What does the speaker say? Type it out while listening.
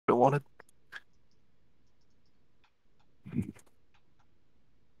wanted.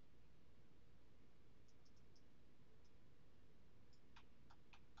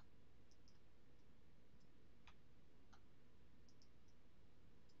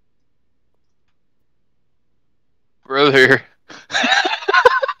 Brother.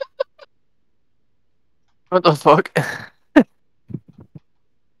 What the fuck?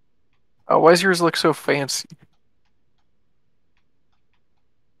 Oh, why does yours look so fancy?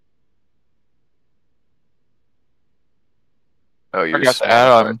 Oh, I yours got is the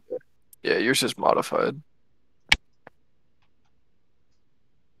modified. add-on. Yeah, yours is modified.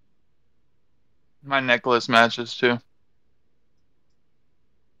 My necklace matches too.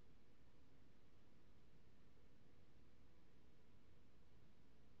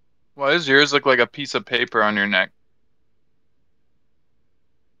 Why does yours look like a piece of paper on your neck?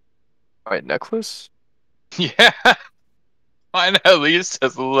 My necklace? Yeah, mine at least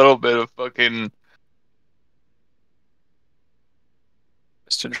has a little bit of fucking.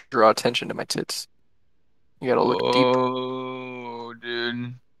 Is to draw attention to my tits. You gotta look deep. Whoa,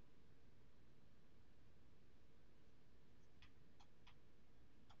 dude.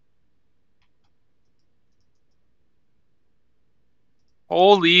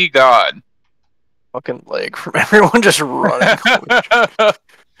 Holy God. Fucking leg from everyone just running. Holy shit.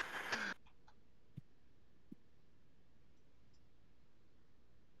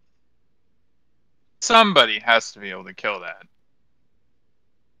 Somebody has to be able to kill that.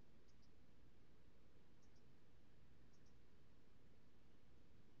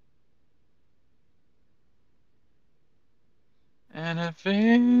 And it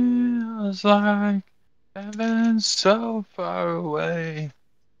feels like heaven's so far away.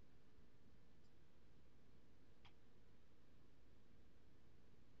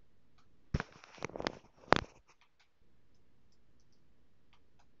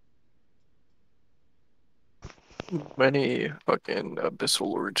 Many fucking abyssal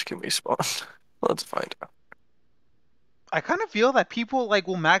lords can we spawn? Let's find out. I kind of feel that people like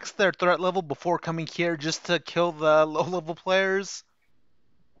will max their threat level before coming here just to kill the low level players.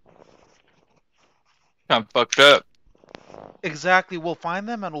 Kind of fucked up. Exactly, we'll find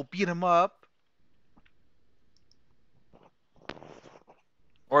them and we'll beat them up.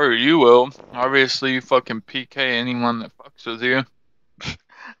 Or you will. Obviously, you fucking PK anyone that fucks with you.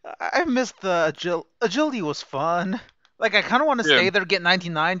 I missed the agility was fun. Like I kind of want to Yeah, stay there, get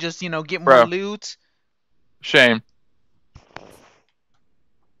 99, just get more bro. loot. Shame.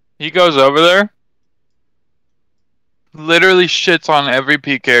 He goes over there, literally shits on every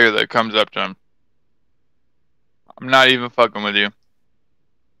PKer that comes up to him. I'm not even fucking with you.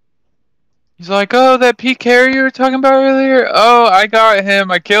 He's like, oh, that PKer you were talking about earlier? Oh, I got him.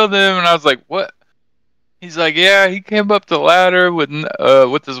 I killed him. And I was like, what? He's like, yeah, he came up the ladder with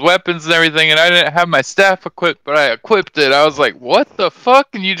his weapons and everything, and I didn't have my staff equipped, but I equipped it. I was like, what the fuck?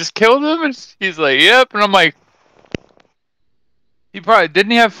 And you just killed him? And he's like, yep. And I'm like, he probably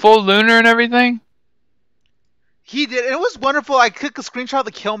didn't he have full lunar and everything? He did. It was wonderful. I took a screenshot of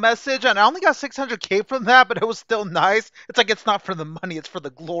the kill message, and I only got 600k from that, but it was still nice. It's like it's not for the money; it's for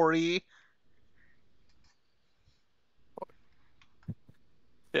the glory.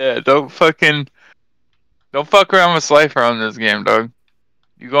 Yeah, don't fuck around with Slifer on this game, dog.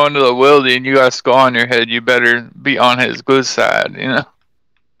 You go into the Wildy and you got a skull on your head, you better be on his good side, you know?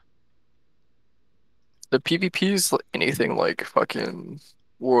 The PvP is anything like fucking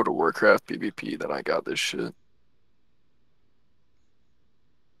World of Warcraft PvP, then I got this shit.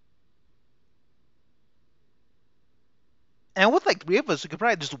 And with like three of us, we could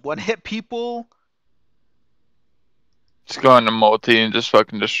probably just one hit people. Just go into multi and just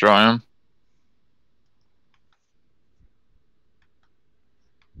fucking destroy him.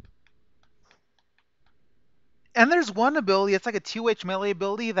 And there's one ability, it's like a 2H melee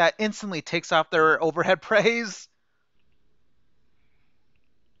ability that instantly takes off their overhead praise.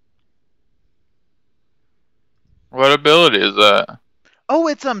 What ability is that? Oh,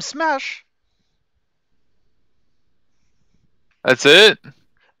 it's Smash. That's it?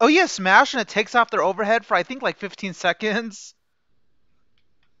 Oh yeah, Smash, and it takes off their overhead for I think like 15 seconds.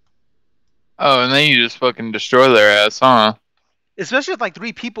 Oh, and then you just fucking destroy their ass, huh? Especially with like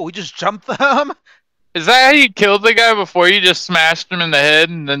three people, we just jump them. Is that how you killed the guy before you just smashed him in the head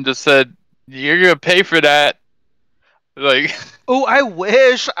and then just said, you're gonna pay for that? Like, Oh, I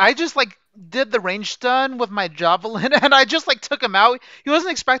wish. I just like did the range stun with my javelin, and I just like took him out. He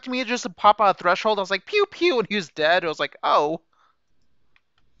wasn't expecting me just to pop out a threshold. I was like pew pew, and he was dead. I was like, oh.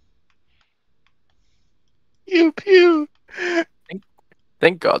 pew pew.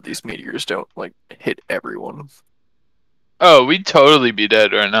 Thank God these meteors don't like hit everyone. Oh, we'd totally be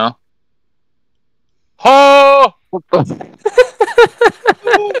dead right now. Oh! What the?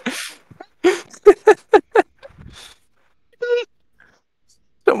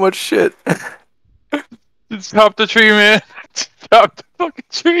 So much shit. Just chop the tree, man. Chop the fucking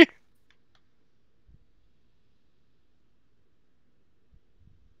tree.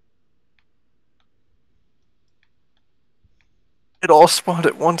 It all spawned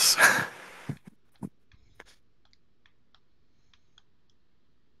at once.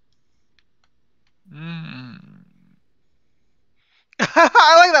 Mm.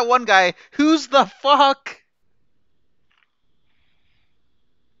 I like that one guy. Who's the fuck?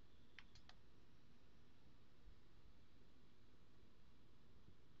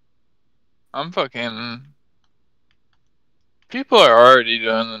 I'm fucking. People are already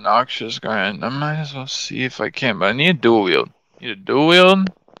doing the noxious grind. I might as well see if I can, but I need a dual wield. Need a dual wield?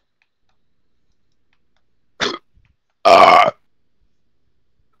 Ah.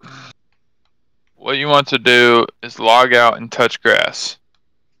 What you want to do is log out and touch grass.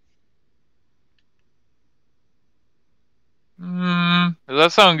 Does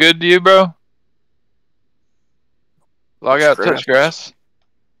that sound good to you, bro? Log Touch out, grass. touch grass.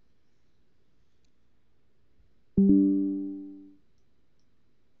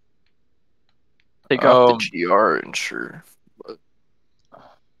 Take off the GR and sure. But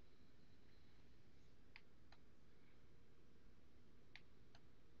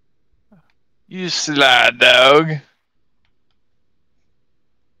You slide dog.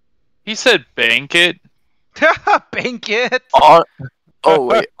 He said bank it. Bank it. oh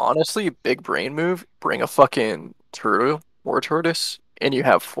wait, honestly, big brain move. Bring a fucking turtle or tortoise, and you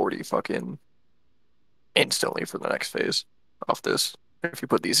have 40 fucking instantly for the next phase off this. If you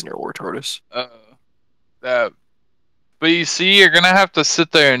put these in your war tortoise. That. But you see, you're gonna have to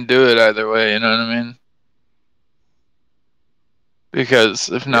sit there and do it either way. You know what I mean? Because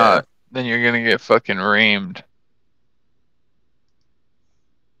if not, then you're gonna get fucking reamed.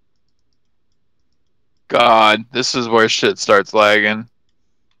 God, this is where shit starts lagging.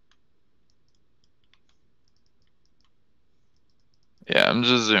 Yeah, I'm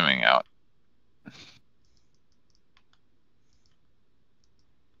just zooming out.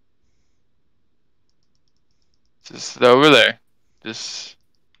 Just over there. Just.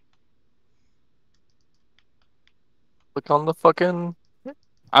 Click on the fucking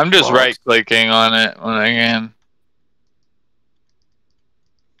I'm just right box. clicking on it when I can.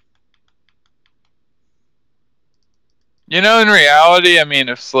 You know, in reality, I mean,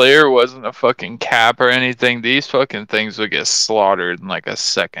 if Slayer wasn't a fucking cap or anything, these fucking things would get slaughtered in like a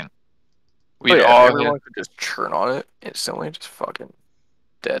second. Oh We'd yeah, all hit. everyone could just churn on it instantly, just fucking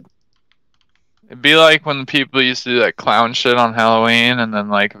dead. It'd be like when the people used to do that clown shit on Halloween, and then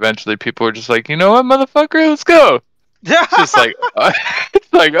like eventually people were just like, you know what, motherfucker, let's go. It's just like,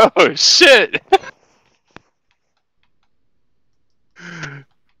 it's like, oh shit.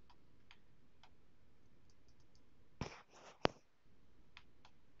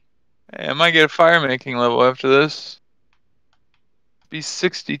 Hey, I might get a fire making level after this. Be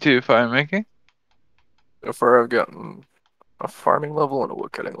 62 fire making. So far, I've gotten a farming level and a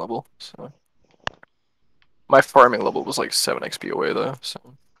woodcutting level. So my farming level was like 7 XP away though. So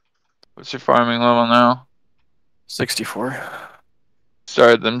What's your farming level now? 64.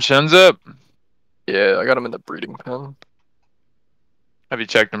 Started them shins up. Yeah, I got them in the breeding pen. Have you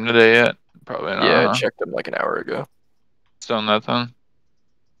checked them today yet? Probably Yeah, I not. Huh? checked them like an hour ago. Still nothing.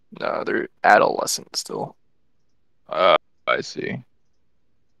 No, they're adolescent still, I see.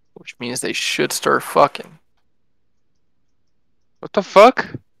 which means they should start fucking. What the fuck?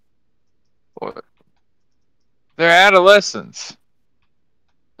 What? They're adolescents.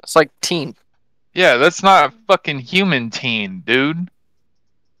 It's like teen. Yeah, that's not a fucking human teen, dude.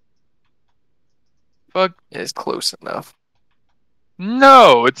 Fuck. It's close enough.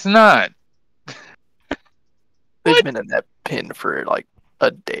 No, it's not. They've What? been in that pin for like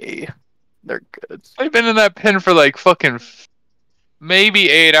a day. They're good. They've been in that pen for like fucking maybe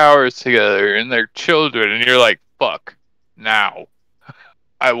 8 hours together, and they're children, and you're like, fuck. Now,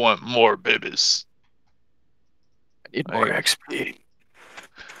 I want more babies. I need more Like, XP.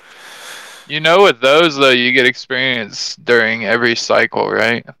 you know, with those though, you get experience during every cycle,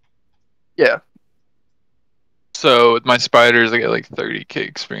 right? Yeah, So with my spiders, I get like 30k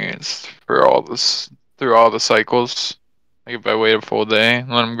experience for all this through all the cycles. Like if I wait a full day and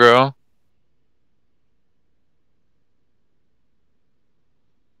let them grow.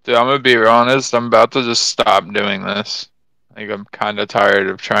 Dude, I'm gonna be honest. I'm about to just stop doing this. Like I'm kind of tired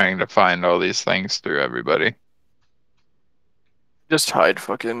of trying to find all these things through everybody. just hide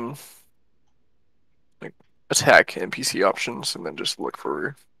fucking like attack NPC options and then just look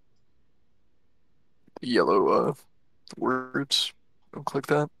for the yellow words. Don't click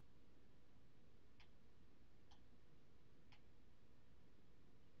that.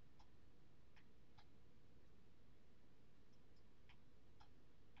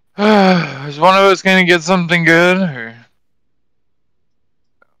 Is one of us gonna get something good? Or...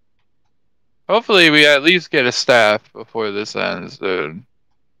 Hopefully we at least get a staff before this ends, dude. I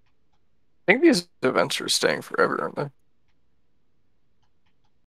think these events are staying forever, aren't they?